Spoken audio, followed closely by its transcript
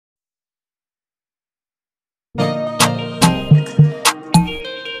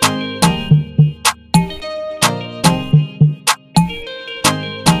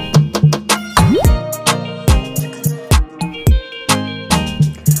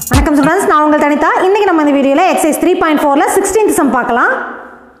வணக்கம் ஸ்டூடண்ட்ஸ், நான் உங்கள் தனிதா. இன்னைக்கு நம்ம இந்த வீடியோல எக்ஸசைஸ் 3.4ல 16th சம் பார்க்கலாம்.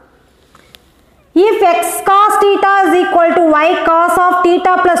 If x cos theta is equal to y cos of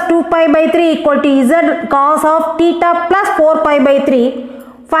theta plus 2 pi by 3 equal to z cos of theta plus 4 pi by 3,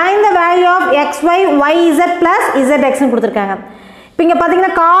 find the value of xy yz plus zx னு கொடுத்திருக்காங்க. இப்போ இங்க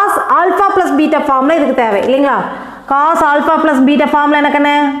பாத்தீங்கன்னா cos alpha plus beta formula இதுக்கு தேவை இல்லைங்களா? cos alpha plus beta formula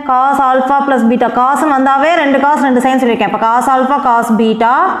என்னக்கண்ணே? cos alpha plus beta. cos வந்தாவே ரெண்டு cos ரெண்டு sin சொல்லிருக்கேன். இப்போ cos alpha cos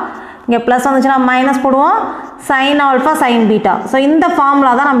beta, இங்க பிளஸ் வந்துச்சுன்னா மைனஸ் போடுவோம், sin alpha sin beta. So இந்த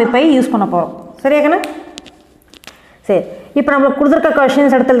ஃபார்முலா தான் நம்ம இப்போ யூஸ் பண்ண போறோம். சரியா கண்ணே? சரி, இப்போ நம்மளுக்கு கொடுத்துருக்க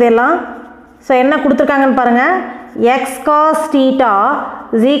கொஸ்டின்ஸ் எடுத்துலாம். ஸோ என்ன கொடுத்துருக்காங்கன்னு பாருங்க. x cos theta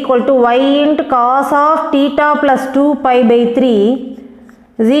is equal to y into cos of theta plus 2 pi by 3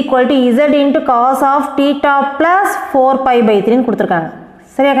 is equal to z into cos of theta plus 4 pi by 3 ன்னு கொடுத்துருக்காங்க.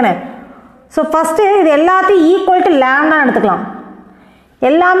 சரியா கண்ணே? ஸோ ஃபஸ்ட்டு இது எல்லாத்தையும் ஈக்குவல் டு லேம்டான்னு எடுத்துக்கலாம்.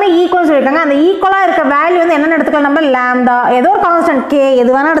 எல்லாமே ஈக்குவல் சொல்லியிருக்காங்க. அந்த ஈக்குவலாக இருக்க வேல்யூ வந்து என்னென்னு எடுத்துக்கலாம்? நம்ம லேம்டா, ஏதோ ஒரு கான்ஸ்டன்ட் கே எது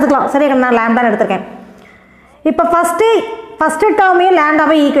வேணால் எடுத்துக்கலாம். சரியா கண்ணே? நான் லேம்டான்னு எடுத்துருக்கேன். இப்போ ஃபஸ்ட்டு டேர்மையும்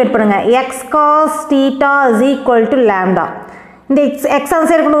லேம்டாவை ஈக்குவேட் பண்ணுங்க. X cos theta is equal to lambda. இந்த எக்ஸ் அந்த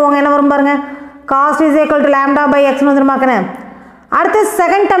சைடு கொண்டு போங்க, என்ன வரும் பாருங்க. Cos is equal to lambda by எக்ஸ்னு வந்துருமாக்கண்ணே. அடுத்து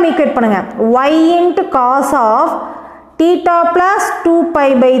செகண்ட் டேர்ம் ஈக்குவேட் பண்ணுங்க. y into cos of theta plus 2 by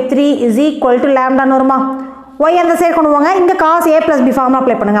by 3 is equal to லேம்டான்னு வருமா? y அந்த சைடு கொண்டு போங்க. இங்கே cos A plus B formula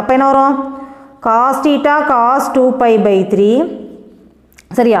apply பண்ணுங்க. அப்போ என்ன வரும்? Cos theta cos 2 by by 3.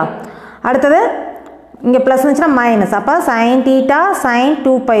 சரியா? அடுத்தது இங்கே ப்ளஸ் இருந்துச்சுன்னா மைனஸ். அப்போ sine theta sine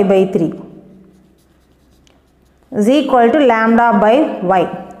 2 by by 3 is equal to lambda by Y.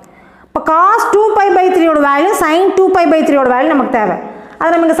 இப்போ cos 2 by by 3யோட value sign 2 by by 3யோட value நமக்கு தேவை. அதை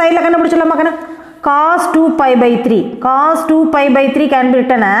நம்ம இங்கே சைடில் கண்டுபிடிச்சிடலாமா கண்ணு? Cos 2 by by 3, cos 2 by by 3 can be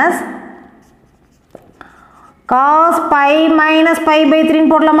written as cos pi minus pi by 3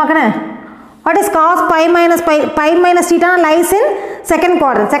 போடலாமா கண்ணு? What is cos pi minus pi? Pi minus theta lies in second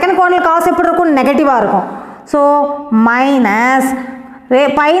quadrant. Second quadrant cos எப்படி இருக்கும்? நெகட்டிவாக இருக்கும். So minus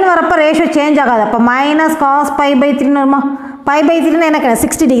பைன்னு வரப்போ ratio change ஆகாது. அப்போ minus cos by by 3ன்னு வருமா? பை பை 3ன்னு எனக்கு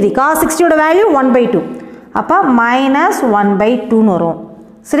 60 டிகிரி. Cos 60யோட value 1/2. அப்போ மைனஸ் 1/2ன்னு வரும்.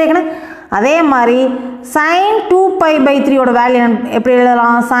 சரியா கண்ணு? அதே மாதிரி சைன் 2 பை பை 3யோட வேல்யூ எப்படி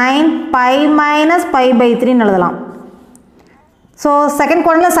எழுதலாம்? Sign by minus by by 3ன்னு எழுதலாம். ஸோ செகண்ட்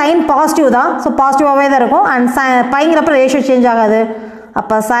குவாட்ரண்ட்டில் சைன் பாசிட்டிவ் தான். ஸோ பாசிட்டிவாகவே தான் இருக்கும். அண்ட் பைங்கிறப்ப ரேஷியோ சேஞ்ச் ஆகாது.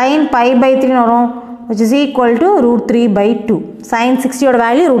 அப்போ சைன் பை பை 3ன்னு வரும், which is equal to √3/2. Sign 60யோட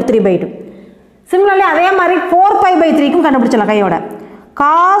value √3/2. Similarly அதே மாதிரி 4 பை பை 3க்கும் கண்டுபிடிச்சலாம் கையோட.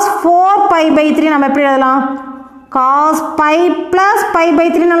 காஸ் 4 பை பை 3 நம்ம எப்படி எழுதலாம்? Cos by plus by by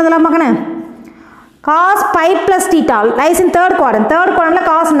 3ன்னு எழுதலாம் மகனே. Cos by plus theta lies in third quadrant. Third குவாட்ரண்ட்டில்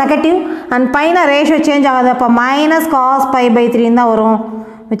cos negative and பைனா ratio change ஆகாது. அப்போ மைனஸ் காஸ் பை பை 3 தான் வரும்,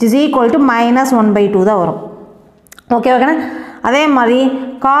 which is equal to minus 1/2 தான் வரும். ஓகே ஓகேண்ணா? அதே மாதிரி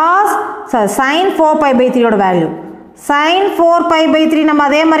cos sign 4 by by 3யோட value sign 4 by by 3 நம்ம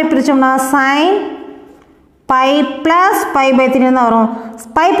அதே மாதிரி பிரித்தோம்னா sign by plus by by 3 தான் வரும்.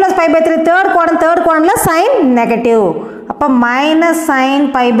 By plus by by 3 third குவாட்ரண்ட்டில் சைன் நெகட்டிவ். அப்போ மைனஸ் சைன்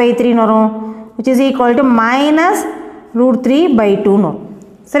பை பை 3ன்னு வரும், which is equal to minus √3/2ன்னு வரும்.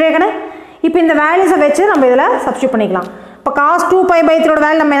 சரியா கண்ணே? இப்போ இந்த வேல்யூஸை வச்சு நம்ம இதில் சப்ஸ்டியூட் பண்ணிக்கலாம். இப்போ காஸ் 2 பை பை 3யோட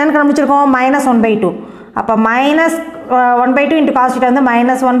வேல்யூ நம்ம என்னென்னு கண்டுபிடிச்சிருக்கோம்? மைனஸ் 1/2. அப்போ மைனஸ் 1/2 இன்ட்டு காஸ் தீட்டா வந்து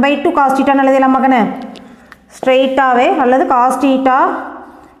மைனஸ் 1/2 காஸ் தீட்டான்னு எழுதலாமா கண்ணே? ஸ்ட்ரெயிட்டாகவே அல்லது cos theta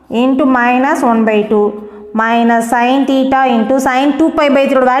into minus 1/2 minus sine theta into sine 2 by by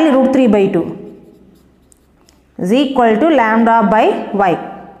 3யோட value √3/2 is equal to lambda by Y.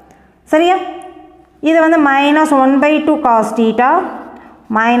 சரியா? இது வந்து minus 1/2 cos theta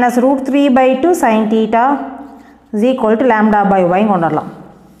minus √3/2 sine theta is equal to lambda by Y கொண்டு வரலாம்.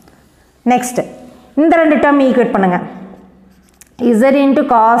 Next இந்த ரெண்டு term equate பண்ணுங்க. z into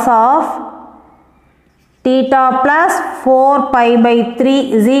cos of theta plus 4 by by 3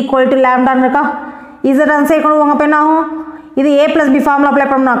 is equal to லேம்டான்னு இருக்கா? z அந்த சைடு கொண்டு போங்க. அப்போ என்ன ஆகும்? இது a plus B formula apply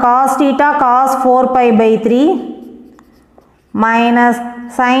பண்ணோம்னா cos theta cos 4 by by 3 minus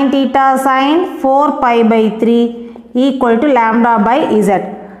sin theta sin 4 pi by 3 equal to lambda by z.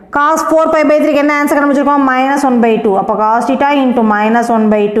 cos 4 pi by 3 என்ன ஆன்சர் கண்டுபிடிச்சிருக்கோம்? மைனஸ் 1/2. அப்போ cos theta into minus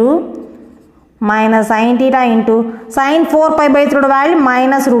 1/2 minus sin theta into sin 4 pi by 3 value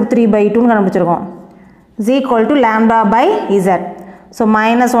minus √3/2 கண்டுபிடிச்சிருக்கோம், is equal to lambda by z. So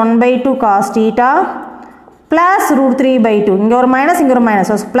minus 1/2 cos theta plus √3/2. இங்கே ஒரு minus இங்கே ஒரு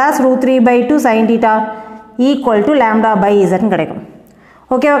minus. So plus √3/2 sin theta equal to lambda by z கிடைக்கும்.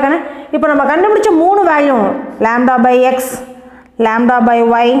 Okay ஓகேண்ணா? இப்போ நம்ம கண்டுபிடிச்ச 3 value lambda by X, lambda by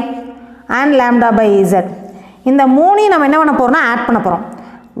Y and lambda by z. இந்த 3 நம்ம என்ன பண்ண போகிறோம்னா ஆட் பண்ண போகிறோம்.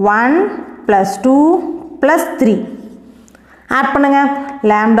 1 plus 2 plus 3. Add பண்ணுங்க.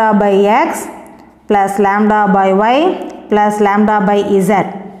 Lambda by x plus lambda by y plus lambda by z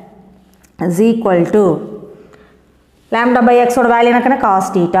is equal to lambda by x ஓட value என்னக்கன cos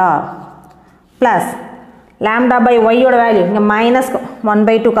theta plus lambda by y ஓட வேல்யூ இங்க minus 1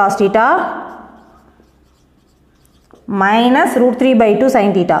 by 2 cos theta minus root 3 by 2 sin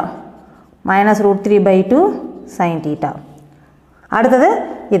theta minus root 3 by 2 sin theta. அடுத்தது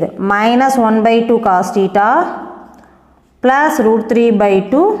இது minus 1 by 2 cos theta plus root 3 by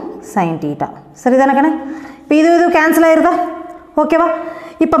 2 sin theta. சரிதானே கண்ணு? இப்போ இது cancel ஆயிருதா? ஓகேவா?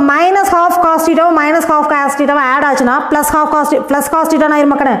 இப்போ minus half cos theta minus half cos theta add ஆச்சுன்னா plus cos theta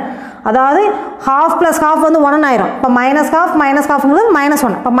ஆயிரும் மக்களே. அதாவது half plus half வந்து 1 ஆயிரும். இப்போ minus half ங்கிறது minus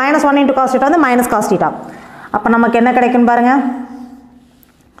 1. இப்போ minus 1 into cos theta வந்து minus cos theta. அப்போ நமக்கு என்ன கிடைக்கும் பாருங்க.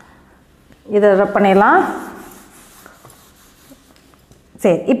 இதை ரப் பண்ணிடலாம்.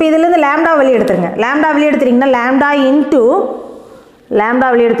 சரி, இப்போ இதிலிருந்து லாம்டா வெளியே எடுத்துருங்க. லாம்டா வெளியே எடுத்துட்டீங்கன்னா லாம்டா இன்ட்டு லாம்டா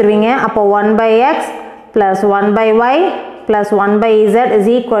வெளியே எடுத்துருவீங்க. அப்போ 1 by x plus 1 by y plus 1 by z is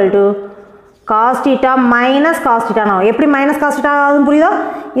equal to cos theta minus cos theta. எப்படி minus cos theta ஆகுதுன்னு புரியுதா?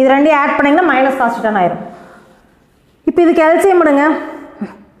 இது ரெண்டையும் ஆட் பண்ணிங்கன்னா minus cos theta ஆயிரும். இப்போ இதுக்கு எல்சிஎம் எடுங்க.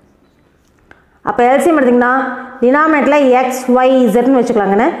 அப்போ எல்சிஎம் எடுத்திங்கன்னா டினாமினேட்டில் எக்ஸ் ஒய் இசட்னு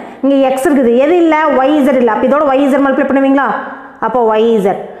வச்சுக்கலாங்கண்ணே. இங்கே எக்ஸ் இருக்குது, எது இல்லை ஒய் இசட் இல்லை. அப்போ இதோட ஒய் இசட் மல்டிப்ளை பண்ணுவீங்களா? அப்போ ஒய்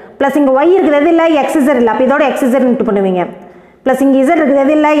இசட் ப்ளஸ் இங்கே ஒய் இருக்குது, எது இல்லை எக்ஸ் இசட் இல்லை. அப்போ இதோட எக்ஸ் இசட் இன்ட்டு பண்ணுவீங்க. ப்ளஸ் இங்கே இசட் இருக்குது,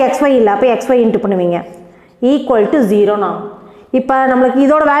 எது இல்லை எக்ஸ் ஒய் இல்லை. அப்போ எக்ஸ் ஒய் இன்ட்டு பண்ணுவீங்க ஈக்குவல் டு 0 நான். இப்போ நம்மளுக்கு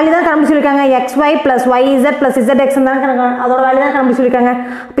இதோட வேல்யூ தான் கண்டுபிடிச்சிருக்காங்க. X Y plus Y Z plus Z X தான் அதோட வேல்யூ தான் கண்டுபிடிச்சிருக்காங்க.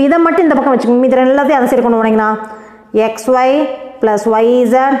 இப்போ இதை மட்டும் இந்த பக்கம் வச்சுக்கோங்க. இது எல்லாத்தையும் அதை சரி கொண்டு போனீங்கன்னா X Y plus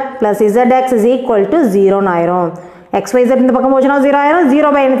yz plus zx is equal to 0 ஆயிரும். xyz இந்த பக்கம் போச்சுனா 0 ஆயிரும். 0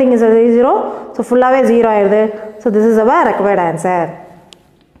 by anything is 0. So full ஆவே 0 ஆயிருது. So this is our required answer.